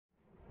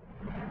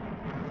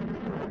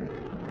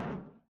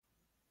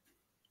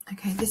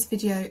Okay, this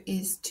video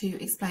is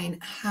to explain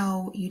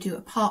how you do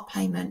a part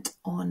payment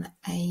on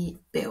a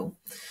bill.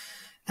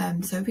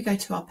 So if we go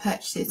to our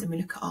purchases and we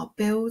look at our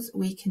bills,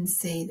 we can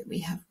see that we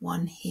have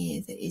one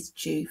here that is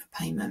due for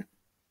payment.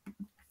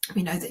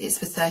 We know that it's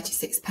for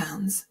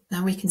 £36.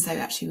 Now we can say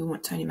actually we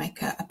want to only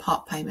make a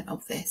part payment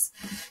of this.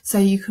 So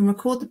you can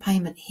record the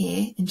payment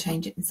here and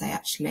change it and say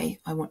actually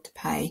I want to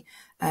pay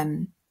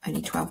only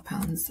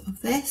 £12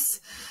 of this,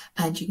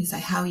 and you can say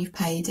how you've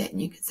paid it,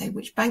 and you can say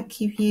which bank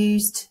you've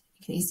used.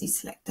 You can easily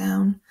select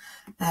down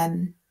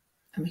and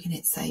we can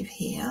hit save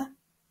here.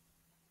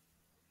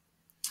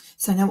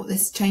 So now what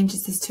this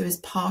changes this to is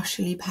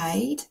partially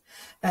paid,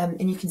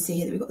 and you can see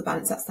here that we've got the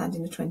balance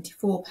outstanding of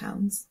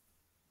 £24.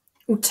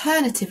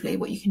 Alternatively,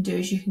 what you can do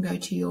is you can go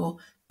to your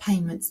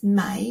payments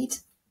made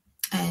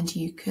and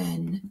you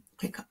can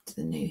click up to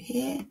the new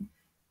here,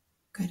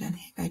 go down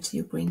here, go to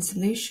your green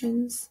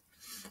solutions,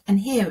 and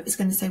here it's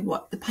going to say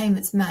what the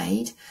payments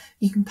made.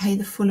 You can pay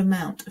the full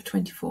amount of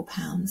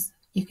 £24.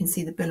 You can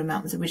see the bill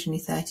amount was originally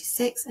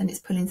 36 and it's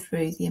pulling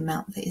through the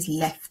amount that is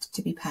left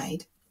to be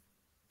paid.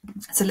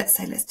 So let's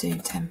say let's do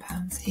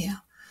 £10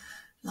 here,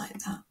 like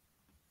that.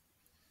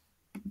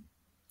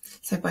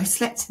 So by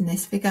selecting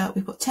this figure,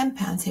 we've got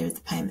 £10 here as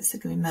the payments that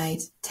are going to be made,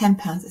 £10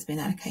 that's been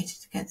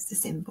allocated against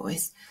this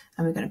invoice,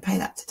 and we're going to pay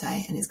that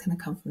today, and it's going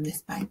to come from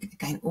this bank.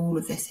 Again, all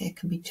of this here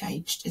can be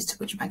changed as to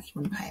which bank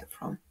you want to pay it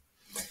from.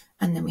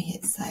 And then we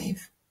hit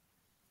save.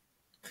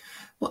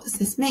 What does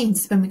this mean?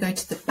 So when we go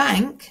to the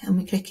bank and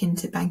we click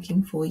into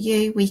banking for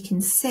you, we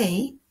can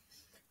see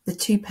the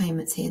two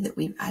payments here that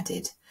we've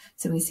added.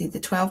 So we see the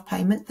 12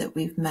 payment that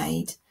we've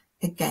made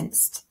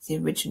against the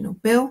original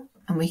bill,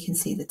 and we can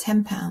see the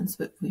 £10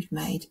 that we've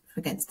made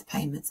against the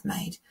payments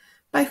made.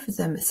 Both of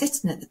them are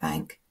sitting at the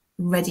bank,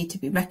 ready to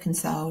be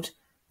reconciled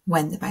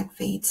when the bank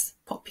feeds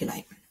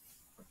populate.